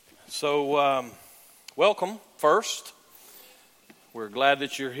So, welcome, first. We're glad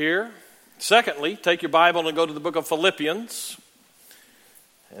that you're here. Secondly, take your Bible and go to the book of Philippians,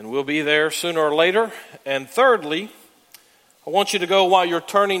 and we'll be there sooner or later. And thirdly, I want you to go, while you're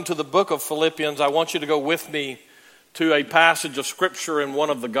turning to the book of Philippians, I want you to go with me to a passage of Scripture in one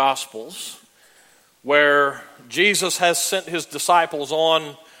of the Gospels where Jesus has sent his disciples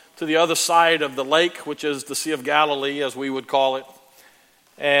on to the other side of the lake, which is the Sea of Galilee, as we would call it.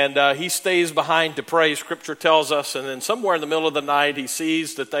 And he stays behind to pray, Scripture tells us. And then somewhere in the middle of the night, he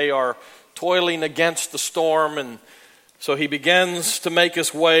sees that they are toiling against the storm. And so he begins to make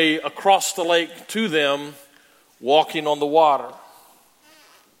his way across the lake to them, walking on the water.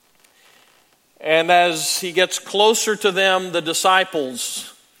 And as he gets closer to them, the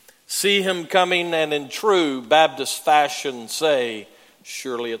disciples see him coming and in true Baptist fashion say,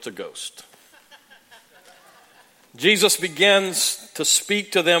 "Surely it's a ghost." Jesus begins to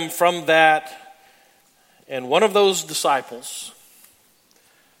speak to them from that, and one of those disciples,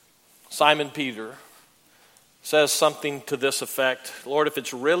 Simon Peter, says something to this effect: "Lord, if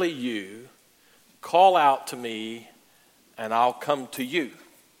it's really you, call out to me and I'll come to you."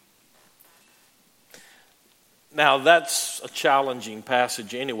 Now, that's a challenging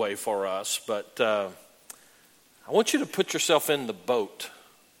passage anyway for us, but I want you to put yourself in the boat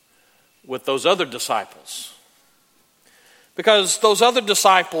with those other disciples. Because those other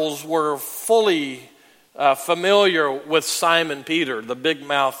disciples were fully familiar with Simon Peter, the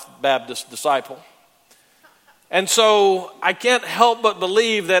big-mouth Baptist disciple. And so I can't help but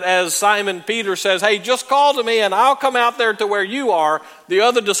believe that as Simon Peter says, "Hey, just call to me and I'll come out there to where you are," the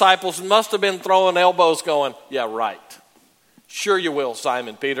other disciples must have been throwing elbows going, "Yeah, right. Sure you will,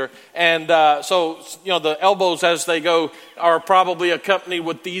 Simon Peter." And so, the elbows as they go are probably accompanied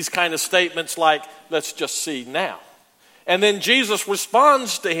with these kind of statements like, "Let's just see now." And then Jesus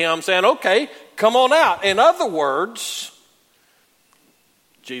responds to him saying, "Okay, come on out." In other words,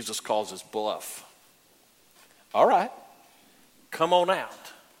 Jesus calls his bluff. "All right, come on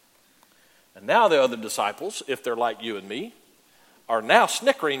out." And now the other disciples, if they're like you and me, are now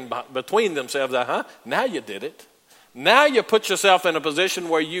snickering between themselves. Now you did it. Now you put yourself in a position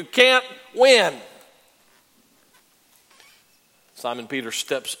where you can't win. Simon Peter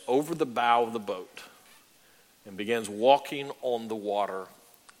steps over the bow of the boat and begins walking on the water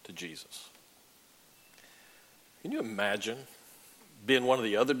to Jesus. Can you imagine being one of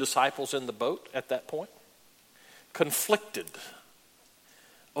the other disciples in the boat at that point? Conflicted.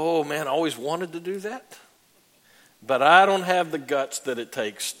 "Oh man, I always wanted to do that, but I don't have the guts that it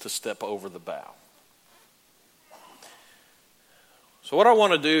takes to step over the bow." So what I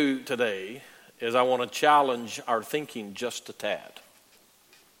want to do today is I want to challenge our thinking just a tad.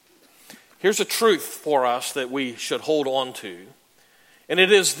 Here's a truth for us that we should hold on to. And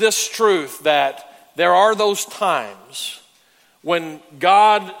it is this truth that there are those times when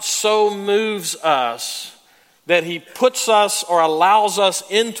God so moves us that he puts us or allows us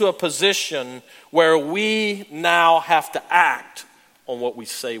into a position where we now have to act on what we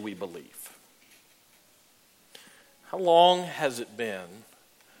say we believe. How long has it been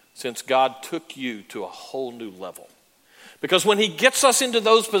since God took you to a whole new level? Because when he gets us into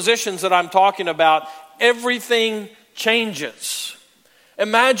those positions that I'm talking about, everything changes.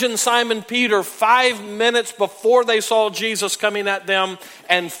 Imagine Simon Peter 5 minutes before they saw Jesus coming at them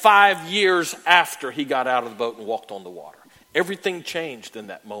and 5 years after he got out of the boat and walked on the water. Everything changed in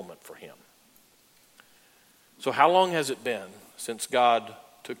that moment for him. So how long has it been since God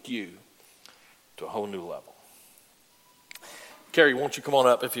took you to a whole new level? Carrie, won't you come on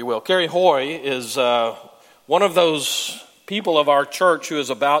up if you will? Carrie Hoy is one of those people of our church who is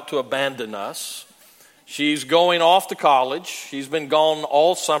about to abandon us. She's going off to college. She's been gone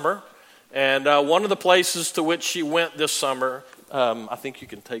all summer. And one of the places to which she went this summer, I think you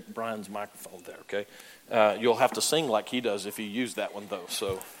can take Brian's microphone there, okay? You'll have to sing like he does if you use that one, though.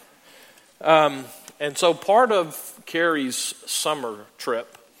 So, and so part of Carrie's summer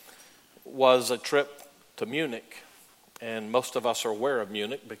trip was a trip to Munich. And most of us are aware of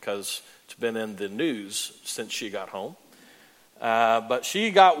Munich because it's been in the news since she got home. But she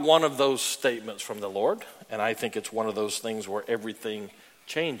got one of those statements from the Lord, and I think it's one of those things where everything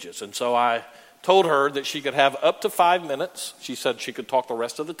changes. And so I told her that she could have up to 5 minutes. She said she could talk the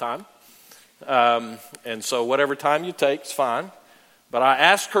rest of the time. And so whatever time you take is fine. But I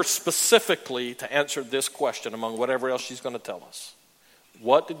asked her specifically to answer this question among whatever else she's going to tell us.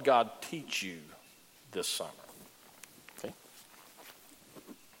 What did God teach you this summer? Okay.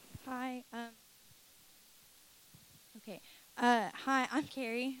 Hi. Okay. Hi, I'm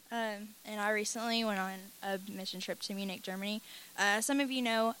Carrie, and I recently went on a mission trip to Munich, Germany. Some of you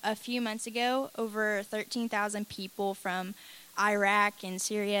know, a few months ago, over 13,000 people from Iraq and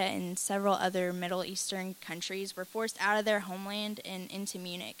Syria and several other Middle Eastern countries were forced out of their homeland and into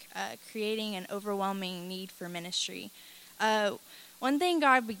Munich, creating an overwhelming need for ministry. One thing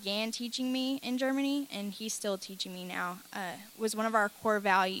God began teaching me in Germany, and He's still teaching me now, was one of our core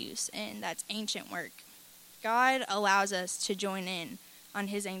values, and that's ancient work. God allows us to join in on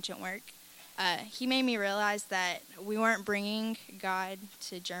His ancient work. He made me realize that we weren't bringing God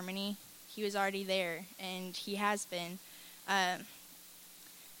to Germany. He was already there, and He has been. And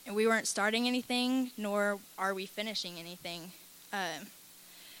we weren't starting anything, nor are we finishing anything.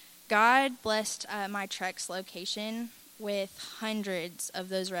 God blessed my Trek's location with hundreds of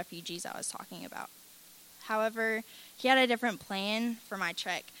those refugees I was talking about. However, He had a different plan for my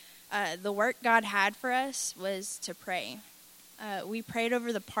Trek. The work God had for us was to pray. We prayed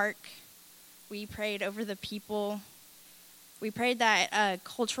over the park. We prayed over the people. We prayed that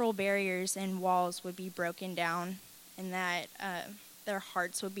cultural barriers and walls would be broken down and that their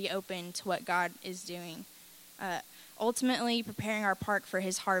hearts would be open to what God is doing. Ultimately, preparing our park for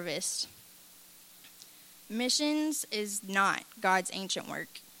His harvest. Missions is not God's ancient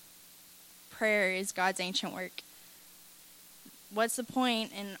work. Prayer is God's ancient work. What's the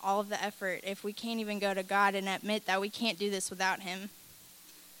point in all of the effort if we can't even go to God and admit that we can't do this without Him?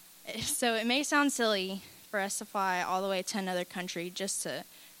 So it may sound silly for us to fly all the way to another country just to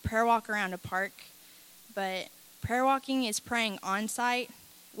prayer walk around a park, but prayer walking is praying on site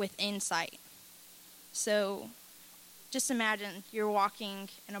with insight. So just imagine you're walking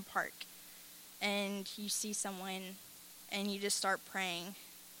in a park and you see someone and you just start praying.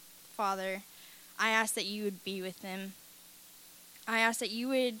 Father, I ask that You would be with them. I ask that You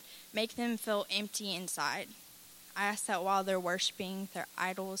would make them feel empty inside. I ask that while they're worshiping their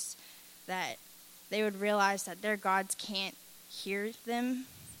idols, that they would realize that their gods can't hear them,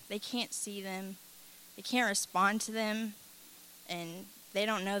 they can't see them, they can't respond to them, and they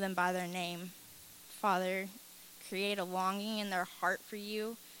don't know them by their name. Father, create a longing in their heart for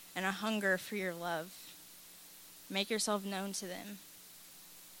You and a hunger for Your love. Make Yourself known to them.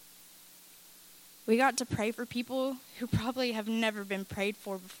 We got to pray for people who probably have never been prayed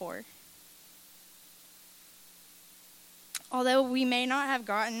for before. Although we may not have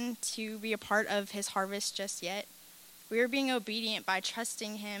gotten to be a part of His harvest just yet, we are being obedient by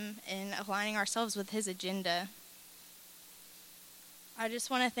trusting Him and aligning ourselves with His agenda. I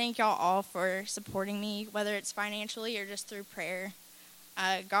just want to thank y'all all for supporting me, whether it's financially or just through prayer.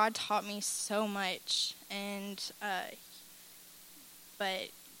 God taught me so much, but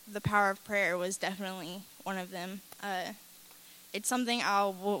the power of prayer was definitely one of them. It's something I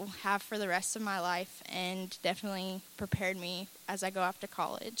will have for the rest of my life and definitely prepared me as I go off to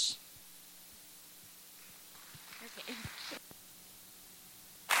college. Okay.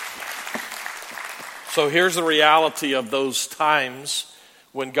 So here's the reality of those times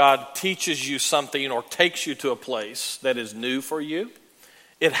when God teaches you something or takes you to a place that is new for you.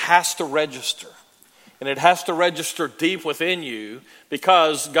 It has to register. And it has to register deep within you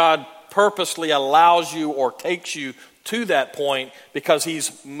because God purposely allows you or takes you to that point because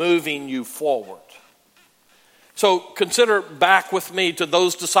He's moving you forward. So consider back with me to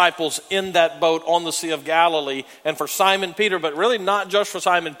those disciples in that boat on the Sea of Galilee, and for Simon Peter, but really not just for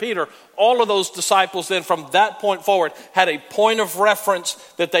Simon Peter. All of those disciples then from that point forward had a point of reference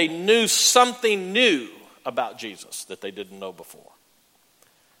that they knew something new about Jesus that they didn't know before.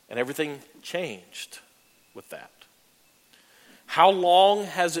 And everything changed with that. How long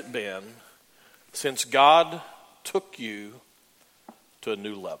has it been since God took you to a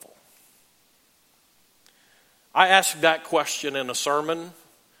new level? I asked that question in a sermon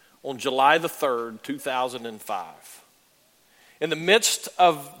on July the 3rd, 2005. In the midst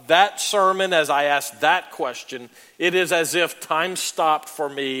of that sermon, as I asked that question, it is as if time stopped for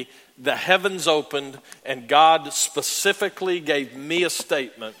me, the heavens opened, and God specifically gave me a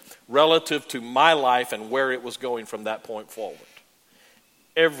statement relative to my life and where it was going from that point forward.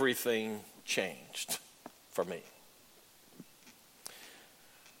 Everything changed for me.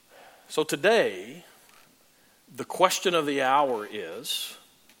 So today, the question of the hour is,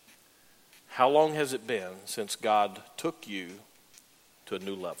 how long has it been since God took you to a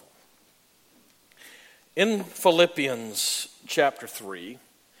new level? In Philippians chapter 3,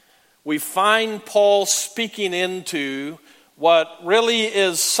 we find Paul speaking into what really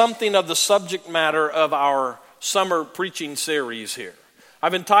is something of the subject matter of our summer preaching series here.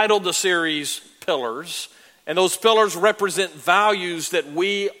 I've entitled the series Pillars, And those pillars represent values that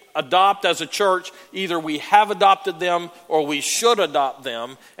we adopt as a church. Either we have adopted them or we should adopt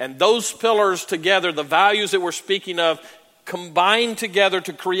them. And those pillars together, the values that we're speaking of, combine together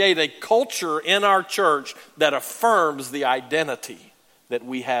to create a culture in our church that affirms the identity that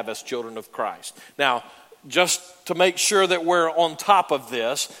we have as children of Christ. Now, just to make sure that we're on top of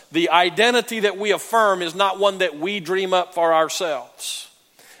this, the identity that we affirm is not one that we dream up for ourselves.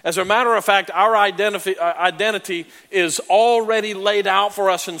 As a matter of fact, our identity is already laid out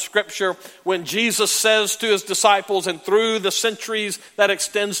for us in Scripture when Jesus says to his disciples, and through the centuries that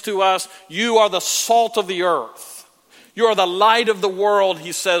extends to us, you are the salt of the earth. You are the light of the world,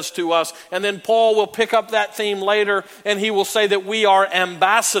 he says to us. And then Paul will pick up that theme later, and he will say that we are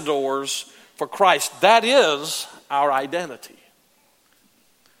ambassadors for Christ. That is our identity.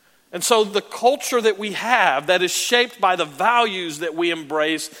 And so the culture that we have that is shaped by the values that we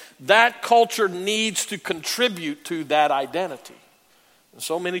embrace, that culture needs to contribute to that identity. And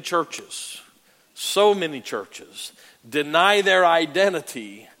so many churches deny their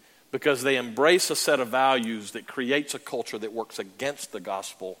identity because they embrace a set of values that creates a culture that works against the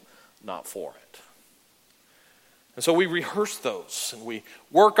gospel, not for it. And so we rehearse those and we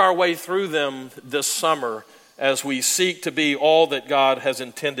work our way through them this summer as we seek to be all that God has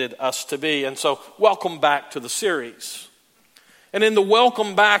intended us to be. And so welcome back to the series. And in the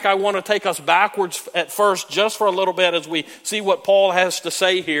welcome back, I want to take us backwards at first just for a little bit as we see what Paul has to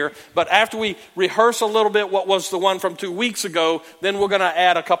say here. But after we rehearse a little bit what was the one from 2 weeks ago, then we're going to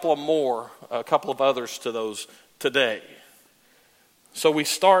add a couple of others to those today. So we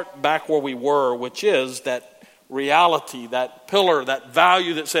start back where we were, which is that reality, that pillar, that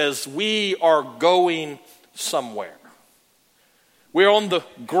value that says we are going somewhere. We're on the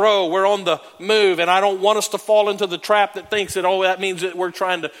grow, we're on the move, and I don't want us to fall into the trap that thinks that, that means that we're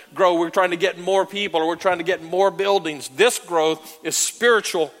trying to grow, we're trying to get more people, or we're trying to get more buildings. This growth is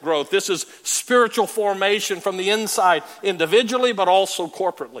spiritual growth. This is spiritual formation from the inside, individually, but also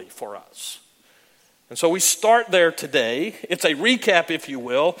corporately for us. And so we start there today. It's a recap, if you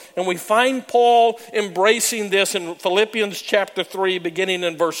will, and we find Paul embracing this in Philippians chapter 3, beginning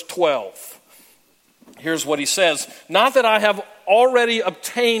in verse 12. Here's what he says. Not that I have already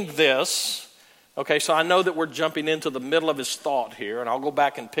obtained this. Okay, so I know that we're jumping into the middle of his thought here, and I'll go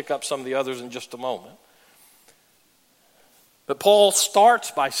back and pick up some of the others in just a moment. But Paul starts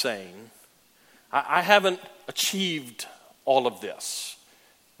by saying, I haven't achieved all of this.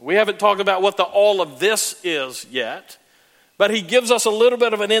 We haven't talked about what the all of this is yet. But he gives us a little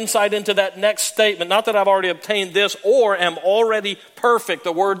bit of an insight into that next statement. Not that I've already obtained this or am already perfect.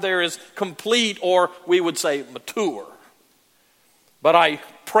 The word there is complete, or we would say mature. But I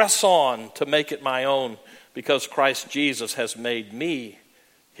press on to make it my own because Christ Jesus has made me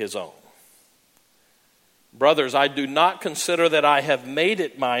his own. Brothers, I do not consider that I have made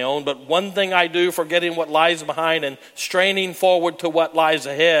it my own, but one thing I do, forgetting what lies behind and straining forward to what lies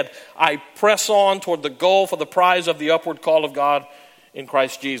ahead, I press on toward the goal for the prize of the upward call of God in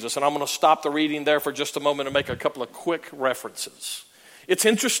Christ Jesus. And I'm going to stop the reading there for just a moment and make a couple of quick references. It's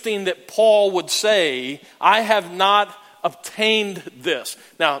interesting that Paul would say, I have not obtained this.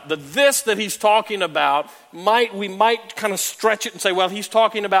 Now, the this that he's talking about, we might kind of stretch it and say, well, he's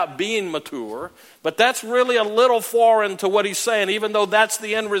talking about being mature, but that's really a little foreign to what he's saying, even though that's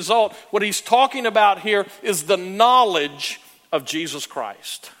the end result. What he's talking about here is the knowledge of Jesus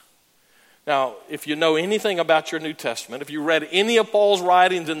Christ. Now, if you know anything about your New Testament, if you read any of Paul's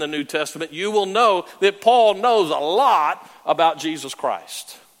writings in the New Testament, you will know that Paul knows a lot about Jesus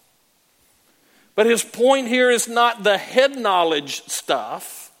Christ. But his point here is not the head knowledge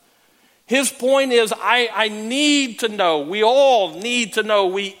stuff. His point is, I need to know, we all need to know,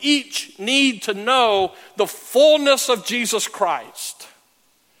 we each need to know the fullness of Jesus Christ.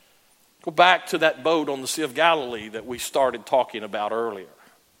 Go back to that boat on the Sea of Galilee that we started talking about earlier.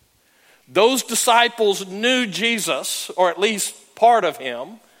 Those disciples knew Jesus, or at least part of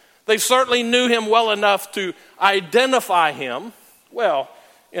him. They certainly knew him well enough to identify him. Well,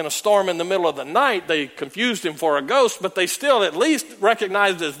 in a storm in the middle of the night, they confused him for a ghost, but they still at least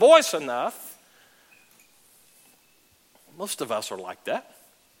recognized his voice enough. Most of us are like that.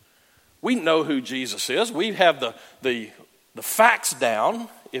 We know who Jesus is. We have the facts down,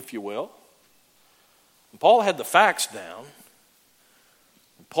 if you will. And Paul had the facts down.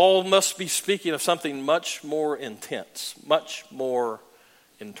 Paul must be speaking of something much more intense, much more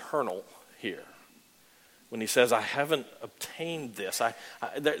internal here. When he says, I haven't obtained this.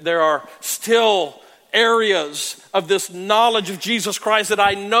 There are still areas of this knowledge of Jesus Christ that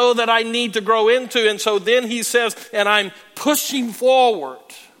I know that I need to grow into. And so then he says, and I'm pushing forward.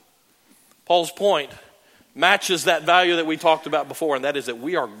 Paul's point matches that value that we talked about before, and that is that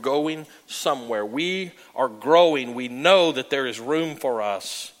we are going somewhere. We are growing. We know that there is room for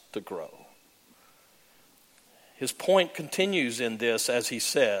us to grow. His point continues in this as he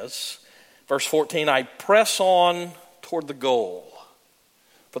says, verse 14, I press on toward the goal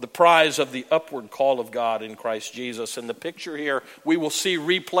for the prize of the upward call of God in Christ Jesus. And the picture here we will see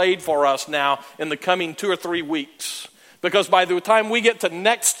replayed for us now in the coming 2 or 3 weeks. Because by the time we get to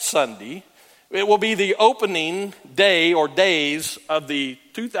next Sunday, it will be the opening day or days of the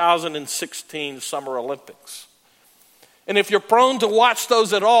 2016 Summer Olympics. And if you're prone to watch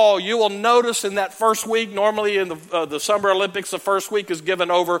those at all, you will notice in that first week, normally in the Summer Olympics, the first week is given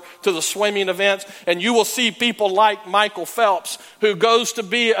over to the swimming events. And you will see people like Michael Phelps, who goes to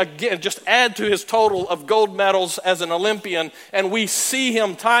be, again, just add to his total of gold medals as an Olympian. And we see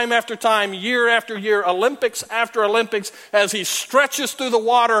him time after time, year after year, Olympics after Olympics, as he stretches through the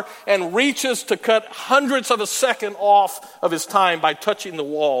water and reaches to cut hundredths of a second off of his time by touching the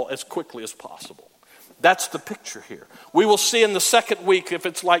wall as quickly as possible. That's the picture here. We will see in the second week, if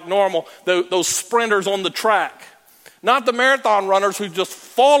it's like normal, those sprinters on the track. Not the marathon runners who just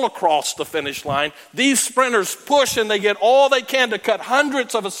fall across the finish line. These sprinters push and they get all they can to cut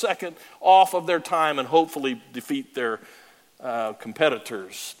hundredths of a second off of their time and hopefully defeat their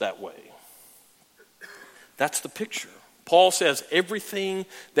competitors that way. That's the picture. Paul says, everything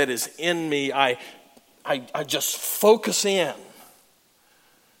that is in me, I just focus in.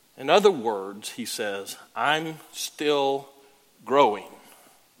 In other words, he says, I'm still growing.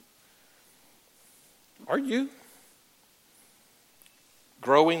 Are you?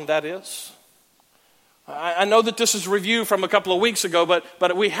 Growing, that is? I know that this is review from a couple of weeks ago,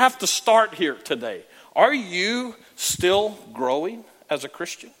 but we have to start here today. Are you still growing as a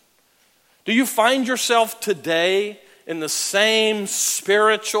Christian? Do you find yourself today in the same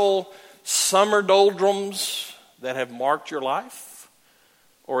spiritual summer doldrums that have marked your life?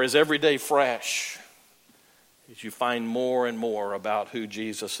 Or is every day fresh as you find more and more about who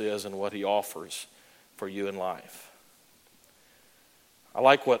Jesus is and what he offers for you in life? I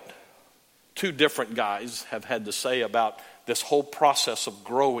like what 2 different guys have had to say about this whole process of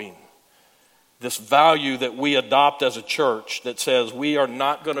growing. This value that we adopt as a church that says we are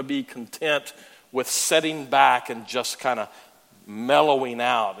not going to be content with setting back and just kind of mellowing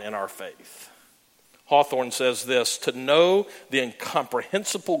out in our faith. Hawthorne says this, to know the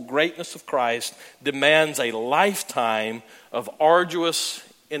incomprehensible greatness of Christ demands a lifetime of arduous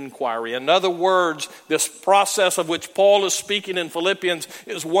inquiry. In other words, this process of which Paul is speaking in Philippians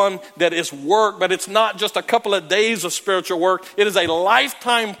is one that is work, but it's not just a couple of days of spiritual work. It is a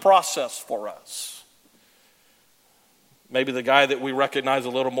lifetime process for us. Maybe the guy that we recognize a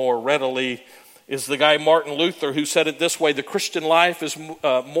little more readily is the guy Martin Luther, who said it this way, the Christian life is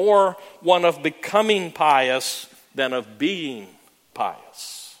more one of becoming pious than of being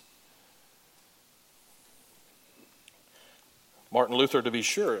pious. Martin Luther, to be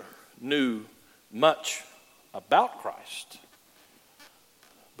sure, knew much about Christ,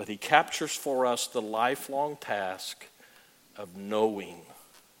 but he captures for us the lifelong task of knowing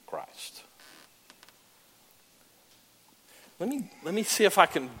Christ. Let me see if I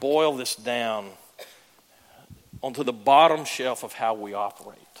can boil this down onto the bottom shelf of how we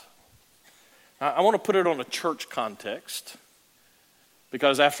operate. I want to put it on a church context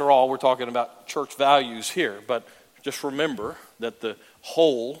because after all, we're talking about church values here. But just remember that the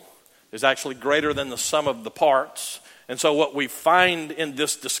whole is actually greater than the sum of the parts. And so what we find in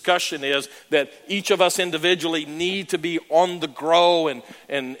this discussion is that each of us individually need to be on the grow and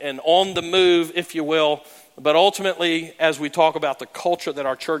on the move, if you will. But ultimately, as we talk about the culture that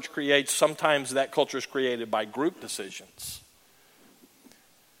our church creates, sometimes that culture is created by group decisions.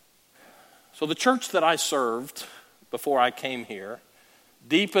 So the church that I served before I came here,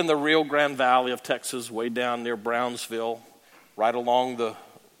 deep in the Rio Grande Valley of Texas, way down near Brownsville, right along the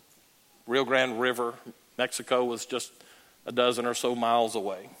Rio Grande River, Mexico was just a dozen or so miles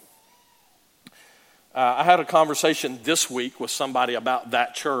away. I had a conversation this week with somebody about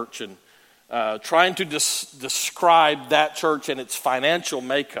that church and trying to describe that church and its financial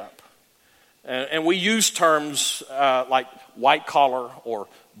makeup. And we use terms like white collar or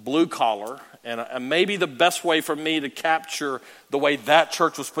blue collar. And maybe the best way for me to capture the way that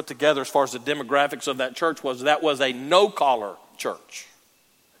church was put together as far as the demographics of that church was that was a no-collar church.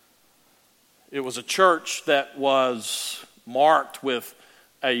 It was a church that was marked with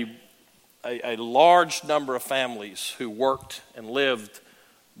a large number of families who worked and lived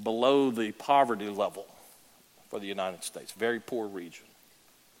below the poverty level for the United States. Very poor region.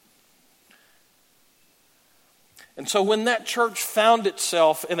 And so when that church found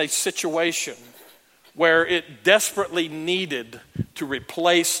itself in a situation where it desperately needed to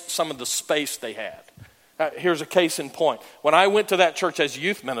replace some of the space they had. Here's a case in point. When I went to that church as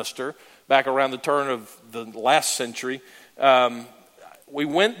youth minister back around the turn of the last century, we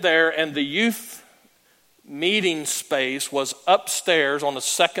went there, and the youth meeting space was upstairs on the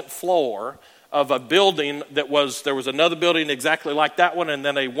second floor of a building there was another building exactly like that one, and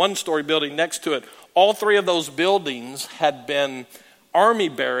then a one-story building next to it. All three of those buildings had been army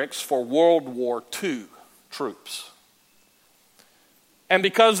barracks for World War II troops. And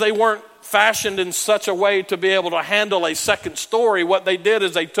because they weren't fashioned in such a way to be able to handle a second story, what they did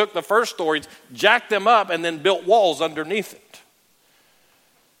is they took the first stories, jacked them up, and then built walls underneath it.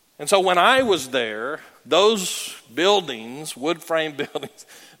 And so when I was there, those buildings, wood frame buildings,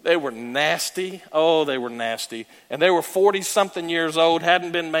 they were nasty. Oh, they were nasty. And they were 40-something years old,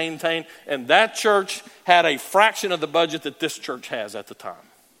 hadn't been maintained. And that church had a fraction of the budget that this church has at the time.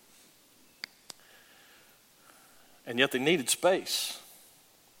 And yet they needed space.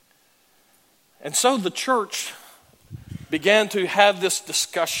 And so the church began to have this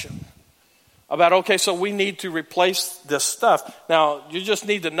discussion about, okay, so we need to replace this stuff. Now, you just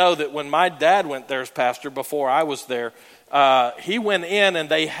need to know that when my dad went there as pastor, before I was there, he went in and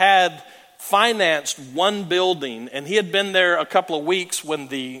they had financed one building, and he had been there a couple of weeks when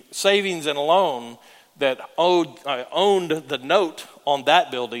the savings and loan that owned the note on that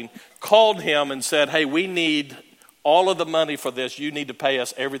building called him and said, hey, we need all of the money for this. You need to pay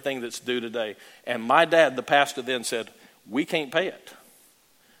us everything that's due today. And my dad, the pastor, then said, we can't pay it.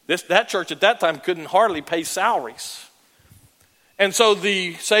 That church at that time couldn't hardly pay salaries. And so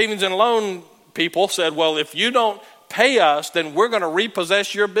the savings and loan people said, well, if you don't pay us, then we're going to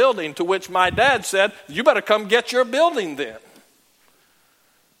repossess your building. To which my dad said, you better come get your building then.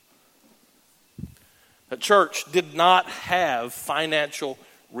 The church did not have financial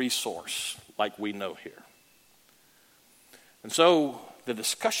resource like we know here. And so the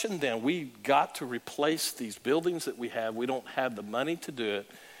discussion then, we got to replace these buildings that we have. We don't have the money to do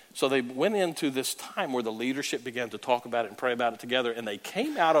it. So they went into this time where the leadership began to talk about it and pray about it together. And they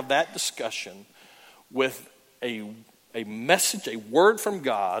came out of that discussion with a message, a word from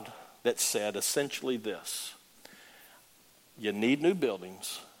God that said essentially this: you need new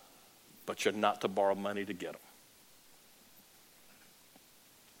buildings, but you're not to borrow money to get them.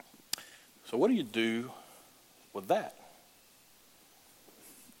 So what do you do with that?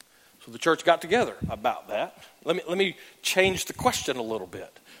 So the church got together about that. Let me change the question a little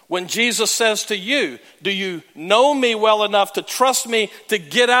bit. When Jesus says to you, do you know me well enough to trust me to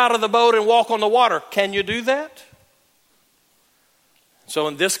get out of the boat and walk on the water? Can you do that? So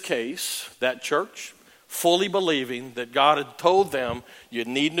in this case, that church, fully believing that God had told them you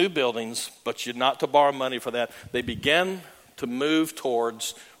need new buildings, but you're not to borrow money for that, they began to move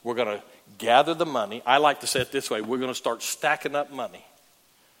towards, we're going to gather the money. I like to say it this way: we're going to start stacking up money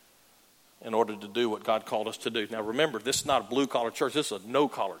in order to do what God called us to do. Now remember, this is not a blue-collar church. This is a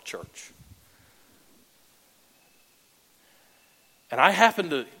no-collar church. And I happened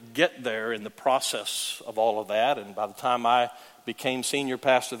to get there in the process of all of that, and by the time I became senior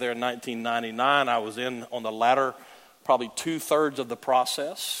pastor there in 1999, I was in on the latter, probably 2/3 of the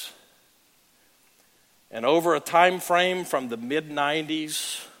process. And over a time frame from the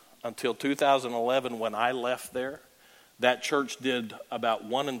mid-90s until 2011 when I left there, that church did about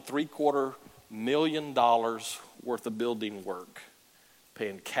 $1.75 million worth of building work,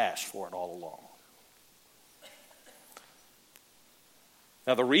 paying cash for it all along.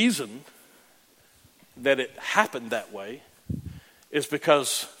 Now the reason that it happened that way is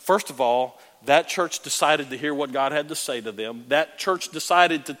because, first of all, that church decided to hear what God had to say to them. That church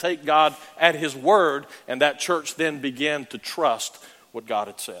decided to take God at his word, and that church then began to trust what God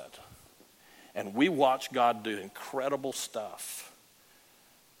had said. And we watched God do incredible stuff.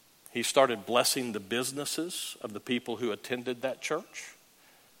 He started blessing the businesses of the people who attended that church.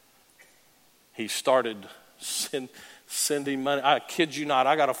 He started sending money. I kid you not,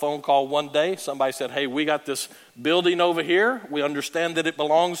 I got a phone call one day. Somebody said, hey, we got this building over here. We understand that it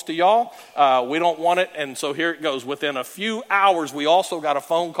belongs to y'all. We don't want it. And so here it goes. Within a few hours, we also got a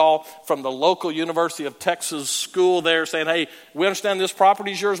phone call from the local University of Texas school there saying, hey, we understand this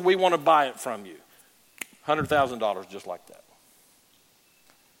property is yours. We want to buy it from you. $100,000 just like that.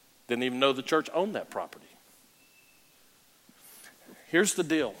 Didn't even know the church owned that property. Here's the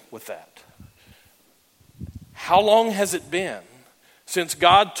deal with that. How long has it been since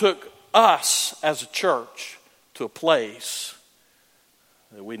God took us as a church to a place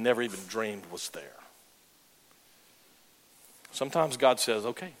that we never even dreamed was there? Sometimes God says,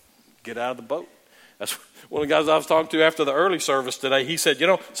 okay, get out of the boat. That's one of the guys I was talking to after the early service today. He said,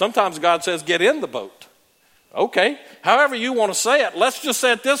 sometimes God says, get in the boat. Okay, however you want to say it, let's just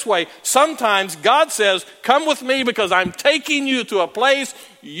say it this way. Sometimes God says, come with me because I'm taking you to a place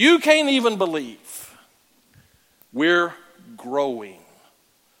you can't even believe. We're growing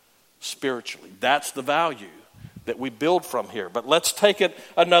spiritually. That's the value that we build from here. But let's take it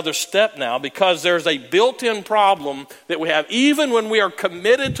another step now, because there's a built-in problem that we have. Even when we are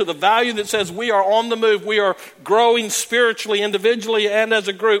committed to the value that says we are on the move, we are growing spiritually, individually, and as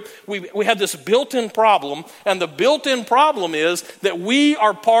a group, we have this built-in problem. And the built-in problem is that we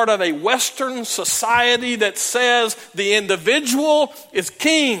are part of a Western society that says the individual is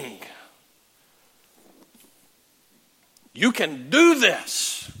king. You can do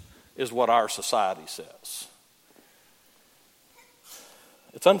this, is what our society says.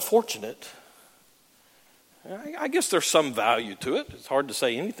 It's unfortunate. I guess there's some value to it. It's hard to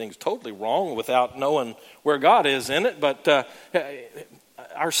say anything's totally wrong without knowing where God is in it. But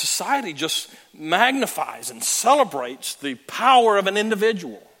our society just magnifies and celebrates the power of an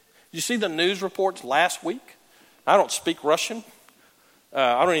individual. Did you see the news reports last week? I don't speak Russian.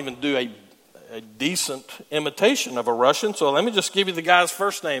 I don't even do a decent imitation of a Russian. So let me just give you the guy's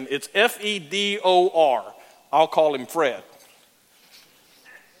first name. It's Fedor. I'll call him Fred.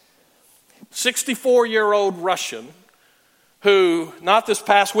 64-year-old Russian who, not this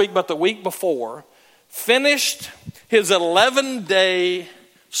past week, but the week before, finished his 11-day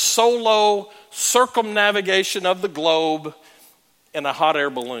solo circumnavigation of the globe in a hot air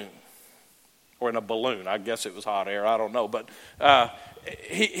balloon. Or in a balloon. I guess it was hot air. I don't know. But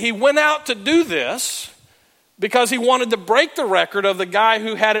he went out to do this because he wanted to break the record of the guy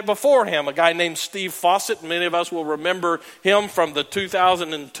who had it before him, a guy named Steve Fawcett. Many of us will remember him from the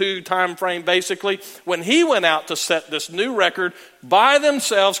 2002 time frame, basically, when he went out to set this new record by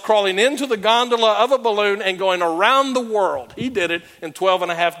themselves, crawling into the gondola of a balloon and going around the world. He did it in 12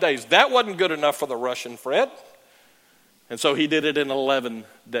 and a half days. That wasn't good enough for the Russian Fred, and so he did it in 11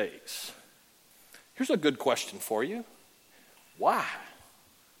 days. Here's a good question for you. Why?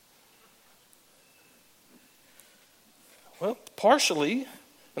 Well, partially,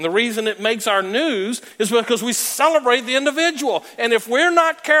 and the reason it makes our news is because we celebrate the individual. And if we're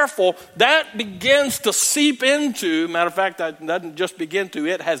not careful, that begins to seep into, matter of fact, that doesn't just begin to,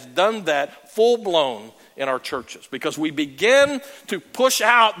 it has done that full-blown in our churches, because we begin to push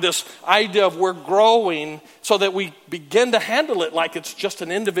out this idea of we're growing so that we begin to handle it like it's just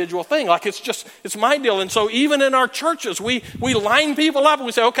an individual thing, like it's my deal. And so even in our churches, we line people up and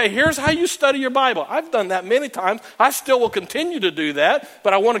we say, okay, here's how you study your Bible. I've done that many times. I still will continue to do that,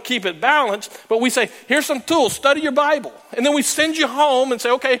 but I want to keep it balanced. But we say, here's some tools, study your Bible. And then we send you home and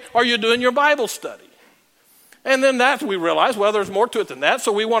say, okay, are you doing your Bible study? And then that we realize, well, there's more to it than that.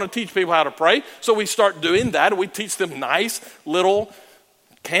 So we want to teach people how to pray. So we start doing that. And we teach them nice little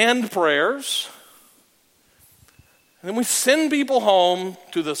canned prayers. And then we send people home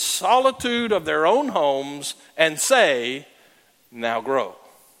to the solitude of their own homes and say, now grow.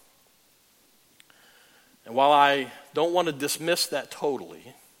 And while I don't want to dismiss that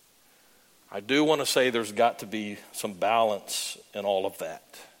totally, I do want to say there's got to be some balance in all of that.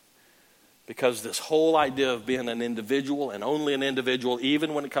 Because this whole idea of being an individual and only an individual,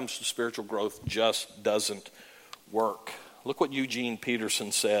 even when it comes to spiritual growth, just doesn't work. Look what Eugene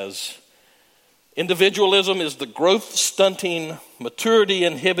Peterson says. Individualism is the growth-stunting,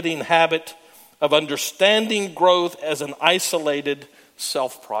 maturity-inhibiting habit of understanding growth as an isolated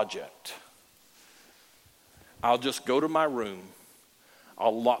self-project. I'll just go to my room,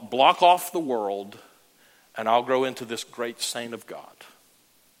 I'll block off the world, and I'll grow into this great saint of God.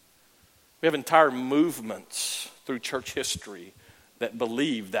 We have entire movements through church history that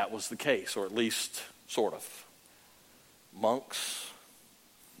believe that was the case, or at least sort of. Monks,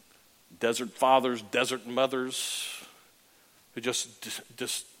 desert fathers, desert mothers, who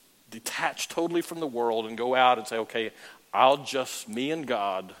just detach totally from the world and go out and say, okay, I'll just, me and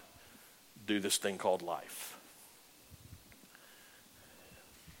God, do this thing called life.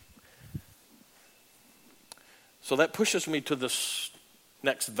 So that pushes me to this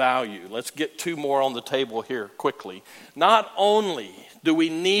next value. Let's get two more on the table here quickly. Not only do we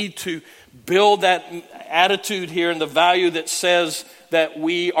need to build that attitude here and the value that says that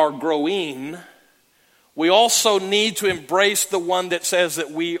we are growing, we also need to embrace the one that says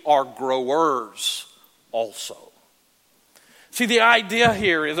that we are growers also. See, the idea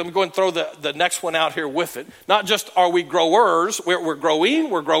here is, I'm going to throw the next one out here with it. Not just are we growers, we're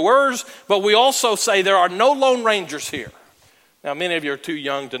growing, we're growers, but we also say there are no Lone Rangers here. Now, many of you are too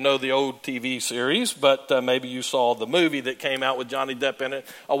young to know the old TV series, but maybe you saw the movie that came out with Johnny Depp in it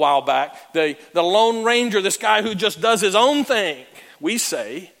a while back. The Lone Ranger, this guy who just does his own thing. We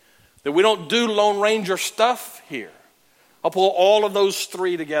say that we don't do Lone Ranger stuff here. I'll pull all of those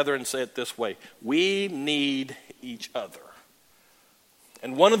three together and say it this way. We need each other.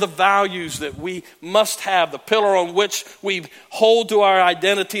 And one of the values that we must have, the pillar on which we hold to our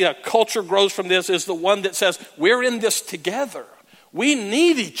identity, a culture grows from this, is the one that says we're in this together. We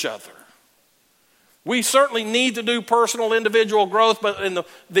need each other. We certainly need to do personal, individual growth, but in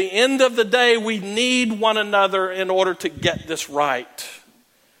the end of the day, we need one another in order to get this right.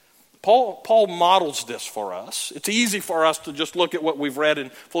 Paul models this for us. It's easy for us to just look at what we've read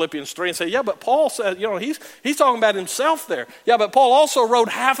in Philippians 3 and say, yeah, but Paul said, he's talking about himself there. Yeah, but Paul also wrote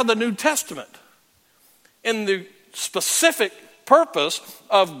half of the New Testament in the specific purpose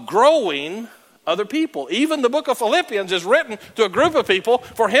of growing other people. Even the book of Philippians is written to a group of people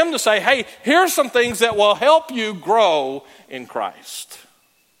for him to say, hey, here's some things that will help you grow in Christ.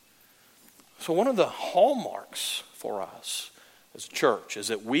 So one of the hallmarks for us as a church is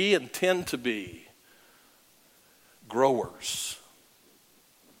that we intend to be growers.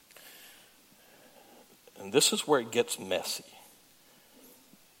 And this is where it gets messy.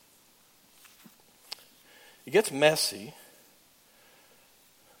 It gets messy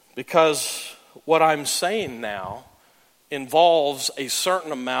because what I'm saying now involves a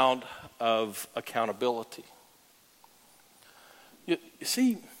certain amount of accountability. You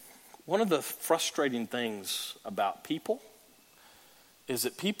see, one of the frustrating things about people is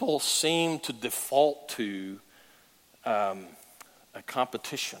that people seem to default to a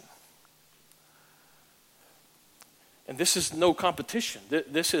competition. And this is no competition.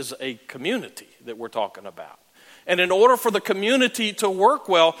 This is a community that we're talking about. And in order for the community to work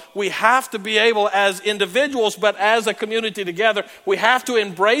well, we have to be able, as individuals, but as a community together, we have to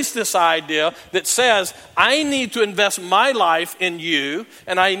embrace this idea that says, I need to invest my life in you,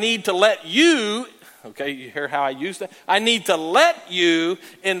 and I need to let you, okay, you hear how I use that? I need to let you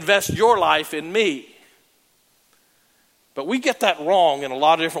invest your life in me. But we get that wrong in a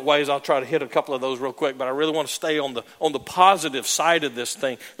lot of different ways. I'll try to hit a couple of those real quick, but I really want to stay on the positive side of this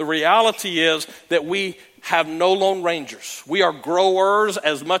thing. The reality is that we have no lone rangers. We are growers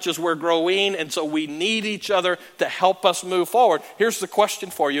as much as we're growing, and so we need each other to help us move forward. Here's the question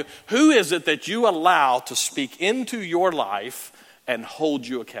for you. Who is it that you allow to speak into your life and hold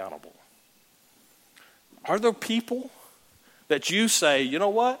you accountable? Are there people that you say, you know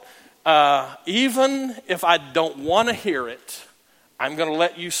what? Even if I don't want to hear it, I'm going to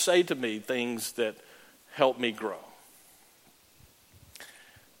let you say to me things that help me grow.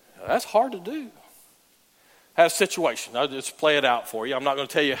 That's hard to do. I had a situation. I'll just play it out for you. I'm not going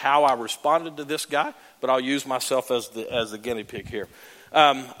to tell you how I responded to this guy, but I'll use myself as the guinea pig here.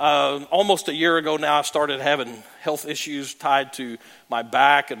 Almost a year ago now, I started having health issues tied to my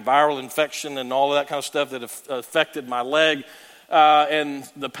back and viral infection and all of that kind of stuff that affected my leg. And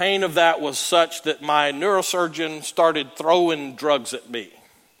the pain of that was such that my neurosurgeon started throwing drugs at me.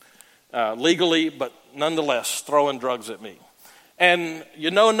 Legally, but nonetheless, throwing drugs at me. And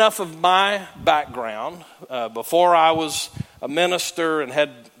you know enough of my background. Before I was a minister and had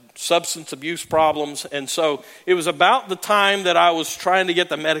substance abuse problems. And so it was about the time that I was trying to get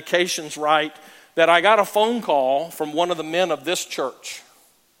the medications right that I got a phone call from one of the men of this church.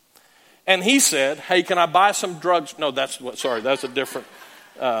 And he said, hey, can I buy some drugs? No, that's a different.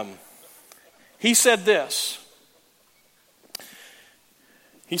 He said this.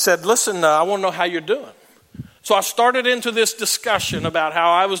 He said, listen, I want to know how you're doing. So I started into this discussion about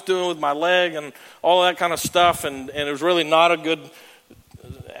how I was doing with my leg and all that kind of stuff. And it was really not a good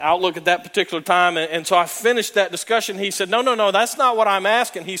outlook at that particular time. And so I finished that discussion. He said, no, that's not what I'm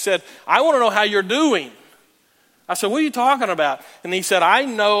asking. He said, I want to know how you're doing. I said, what are you talking about? And he said, I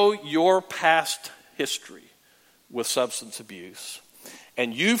know your past history with substance abuse.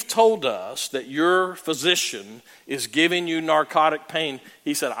 And you've told us that your physician is giving you narcotic pain.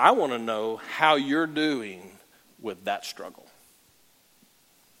 He said, I want to know how you're doing with that struggle.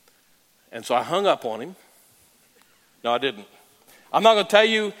 And so I hung up on him. No, I didn't. I'm not going to tell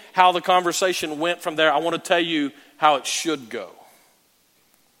you how the conversation went from there. I want to tell you how it should go.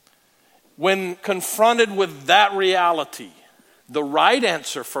 When confronted with that reality, the right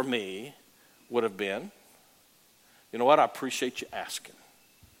answer for me would have been, you know what, I appreciate you asking.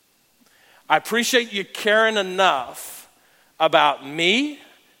 I appreciate you caring enough about me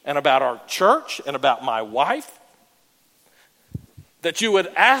and about our church and about my wife that you would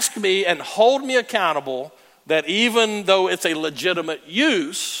ask me and hold me accountable that even though it's a legitimate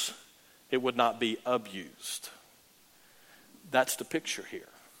use, it would not be abused. That's the picture here.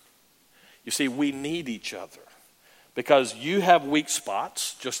 You see, we need each other because you have weak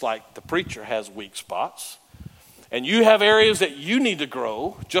spots, just like the preacher has weak spots. And you have areas that you need to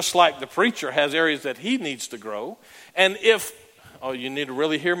grow, just like the preacher has areas that he needs to grow. And you need to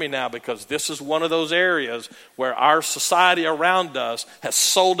really hear me now, because this is one of those areas where our society around us has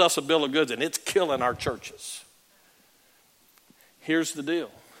sold us a bill of goods, and it's killing our churches. Here's the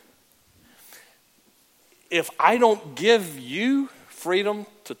deal. If I don't give you freedom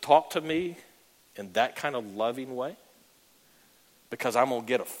to talk to me in that kind of loving way, because I'm going to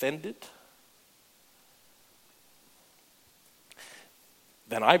get offended,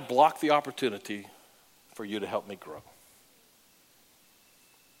 then I block the opportunity for you to help me grow.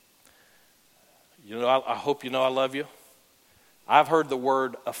 You know, I hope you know I love you. I've heard the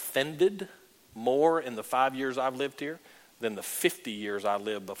word offended more in the 5 years I've lived here than the 50 years I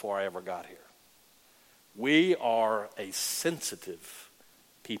lived before I ever got here. We are a sensitive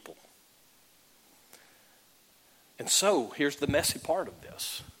people. And so, here's the messy part of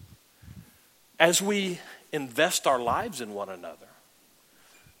this. As we invest our lives in one another,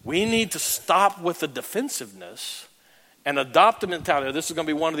 we need to stop with the defensiveness and adopt the mentality. This is going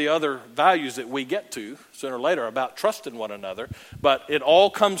to be one of the other values that we get to sooner or later about trusting one another. But it all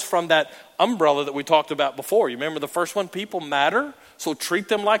comes from that umbrella that we talked about before. You remember the first one? People matter, so treat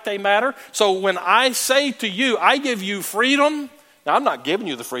them like they matter. So when I say to you, I give you freedom. Now, I'm not giving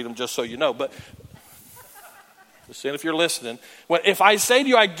you the freedom, just so you know, but just saying if you're listening. If I say to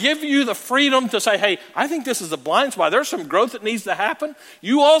you, I give you the freedom to say, hey, I think this is a blind spot. There's some growth that needs to happen.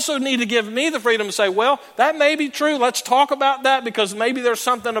 You also need to give me the freedom to say, well, that may be true. Let's talk about that, because maybe there's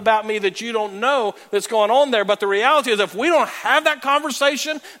something about me that you don't know that's going on there. But the reality is, if we don't have that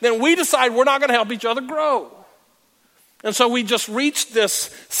conversation, then we decide we're not going to help each other grow. And so we just reach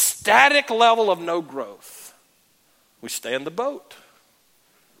this static level of no growth. We stay in the boat.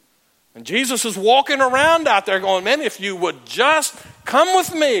 And Jesus is walking around out there going, man, if you would just come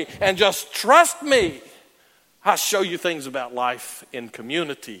with me and just trust me, I'll show you things about life in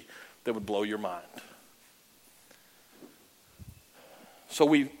community that would blow your mind. So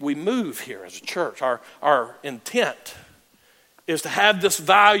we move here as a church. Our intent is to have this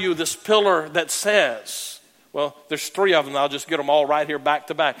value, this pillar that says, well, there's three of them. I'll just get them all right here back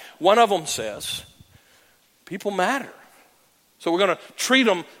to back. One of them says, people matter. So we're going to treat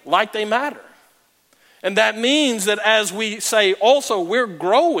them like they matter. And that means that as we say also we're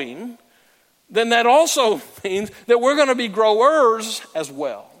growing, then that also means that we're going to be growers as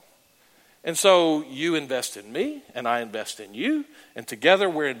well. And so you invest in me and I invest in you. And together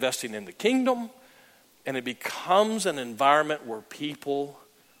we're investing in the kingdom. And it becomes an environment where people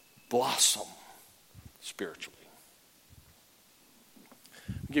blossom spiritually.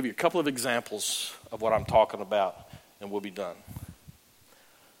 I'll give you a couple of examples of what I'm talking about, and we'll be done.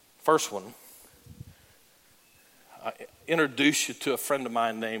 First one, I introduce you to a friend of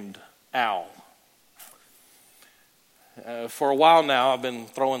mine named Al. For a while now, I've been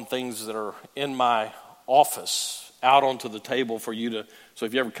throwing things that are in my office out onto the table for you to, so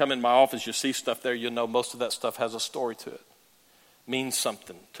if you ever come in my office, you see stuff there, you know most of that stuff has a story to it. Means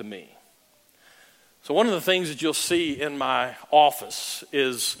something to me. So one of the things that you'll see in my office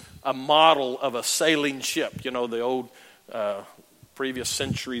is a model of a sailing ship. You know, the old previous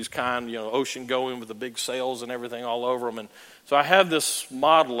centuries kind, ocean going with the big sails and everything all over them. And so I have this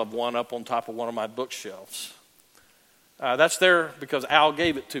model of one up on top of one of my bookshelves. That's there because Al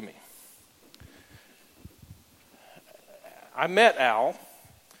gave it to me. I met Al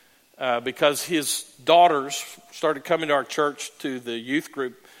because his daughters started coming to our church to the youth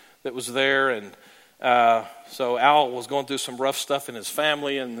group that was there, and so Al was going through some rough stuff in his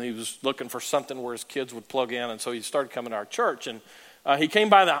family, and he was looking for something where his kids would plug in, and so he started coming to our church. And he came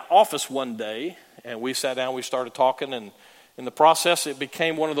by the office one day, and we sat down, we started talking, and in the process, it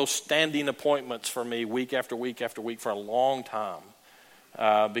became one of those standing appointments for me week after week after week for a long time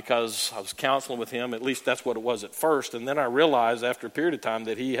because I was counseling with him. At least that's what it was at first, and then I realized after a period of time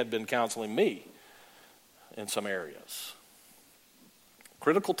that he had been counseling me in some areas.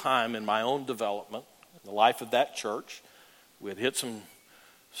 Critical time in my own development, in the life of that church. We had hit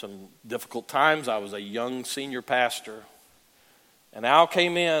some difficult times. I was a young senior pastor. And Al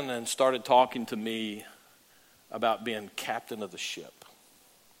came in and started talking to me about being captain of the ship.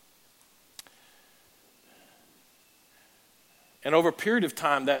 And over a period of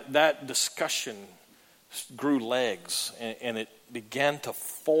time, that discussion grew legs, and it began to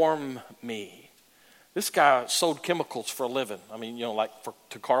form me. This guy sold chemicals for a living. I mean, like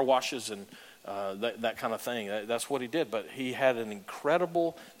to car washes and that kind of thing. That's what he did. But he had an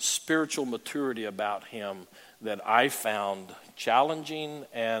incredible spiritual maturity about him that I found challenging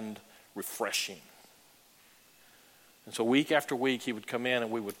and refreshing. And so week after week, he would come in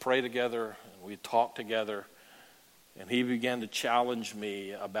and we would pray together and we'd talk together. And he began to challenge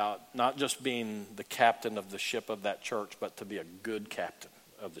me about not just being the captain of the ship of that church, but to be a good captain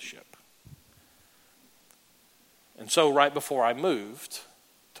of the ship. And so right before I moved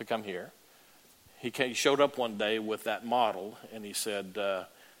to come here, he showed up one day with that model, and he said,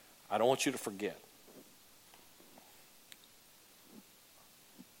 I don't want you to forget.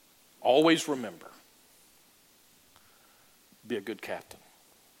 Always remember, be a good captain.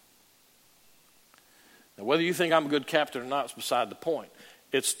 Now, whether you think I'm a good captain or not is beside the point.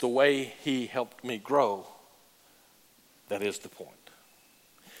 It's the way he helped me grow that is the point.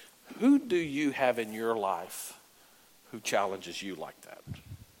 Who do you have in your life who challenges you like that?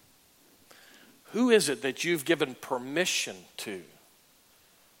 Who is it that you've given permission to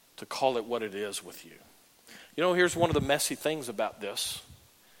call it what it is with you? You know, here's one of the messy things about this.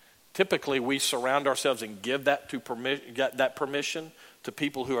 Typically, we surround ourselves and give that permission to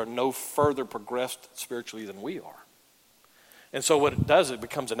people who are no further progressed spiritually than we are. And so what it does, it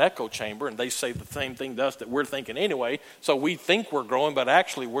becomes an echo chamber, and they say the same thing to us that we're thinking anyway. So we think we're growing, but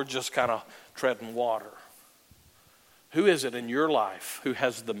actually we're just kind of treading water. Who is it in your life who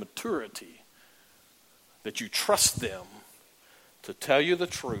has the maturity that you trust them to tell you the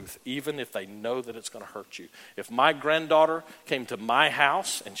truth, even if they know that it's going to hurt you? If my granddaughter came to my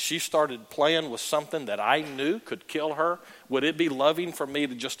house and she started playing with something that I knew could kill her, would it be loving for me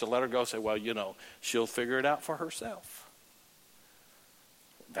to let her go and say, well, you know, she'll figure it out for herself?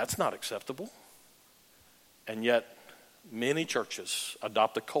 That's not acceptable. And yet, many churches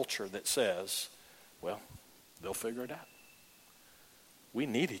adopt a culture that says, well, they'll figure it out. We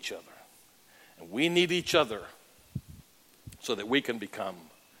need each other. And we need each other so that we can become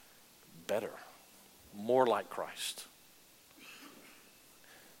better, more like Christ.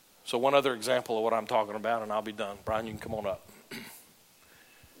 So one other example of what I'm talking about, and I'll be done. Brian, you can come on up.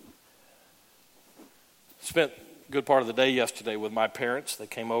 Spent a good part of the day yesterday with my parents. They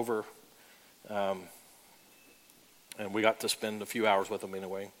came over, and we got to spend a few hours with them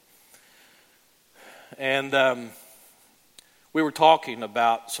anyway. And we were talking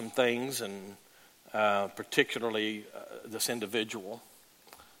about some things, and particularly this individual.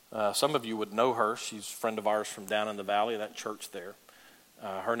 Some of you would know her. She's a friend of ours from down in the valley, that church there.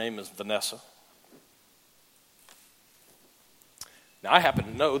 Her name is Vanessa. Now, I happen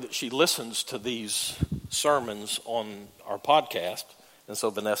to know that she listens to these sermons on our podcast. And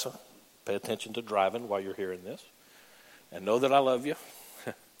so, Vanessa, pay attention to driving while you're hearing this. And know that I love you.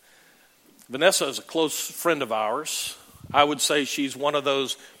 Vanessa is a close friend of ours. I would say she's one of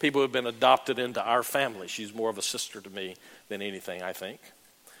those people who have been adopted into our family. She's more of a sister to me than anything, I think.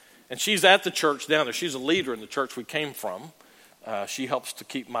 And she's at the church down there. She's a leader in the church we came from. She helps to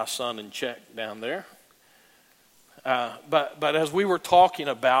keep my son in check down there. But as we were talking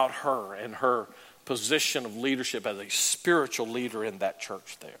about her and her position of leadership as a spiritual leader in that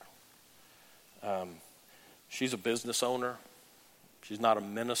church there, she's a business owner. She's not a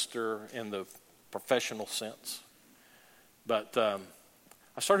minister in the professional sense. But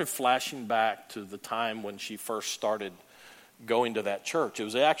I started flashing back to the time when she first started going to that church. It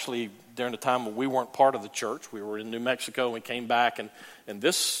was actually during the time when we weren't part of the church. We were in New Mexico and we came back. And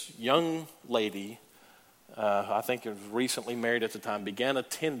this young lady, I think was recently married at the time, began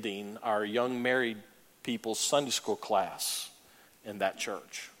attending our young married people's Sunday school class in that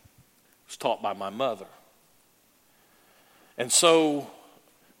church. It was taught by my mother. And so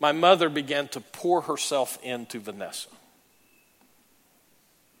my mother began to pour herself into Vanessa.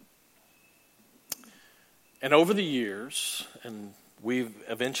 And over the years, and we've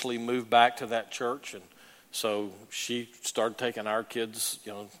eventually moved back to that church, and so she started taking our kids,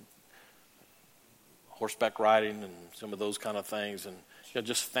 horseback riding and some of those kind of things, and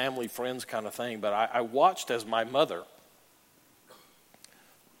just family, friends kind of thing. But I watched as my mother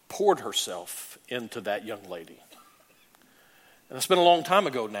poured herself into that young lady. And it's been a long time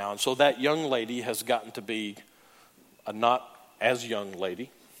ago now, and so that young lady has gotten to be a not as young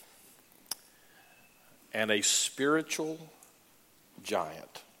lady, and a spiritual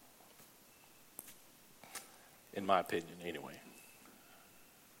giant, in my opinion, anyway.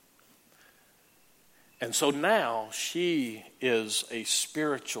 And so now she is a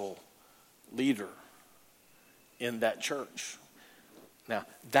spiritual leader in that church. Now,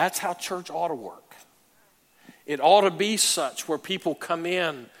 that's how church ought to work. It ought to be such where people come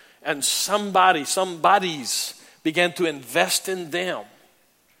in and somebody's began to invest in them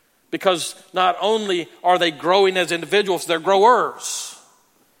Because not only are they growing as individuals, they're growers.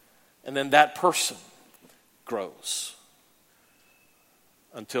 And then that person grows.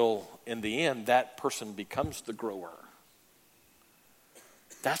 Until in the end, that person becomes the grower.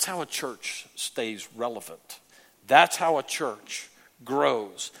 That's how a church stays relevant. That's how a church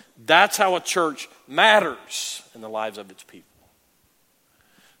grows. That's how a church matters in the lives of its people.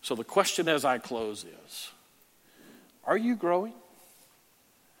 So the question as I close is, are you growing?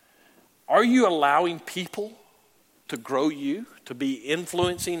 Are you allowing people to grow you, to be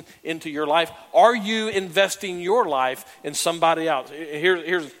influencing into your life? Are you investing your life in somebody else?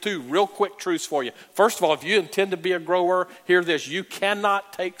 Here's two real quick truths for you. First of all, if you intend to be a grower, hear this. You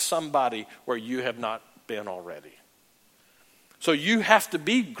cannot take somebody where you have not been already. So you have to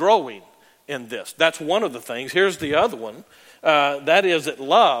be growing in this. That's one of the things. Here's the other one. That is that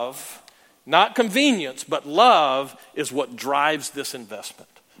love, not convenience, but love is what drives this investment.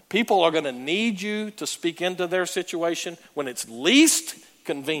 People are going to need you to speak into their situation when it's least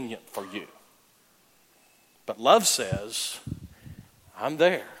convenient for you. But love says, I'm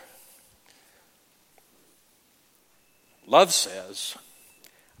there. Love says,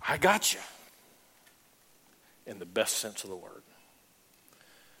 I got you. In the best sense of the word.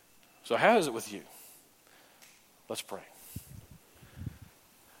 So how is it with you? Let's pray.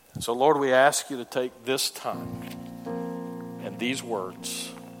 So Lord, we ask you to take this time and these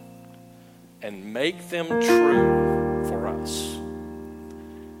words and make them true for us.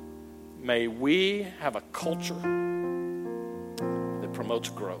 May we have a culture that promotes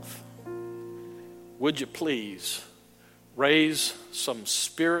growth. Would you please raise some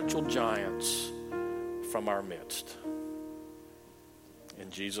spiritual giants from our midst?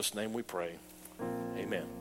 In Jesus' name we pray. Amen.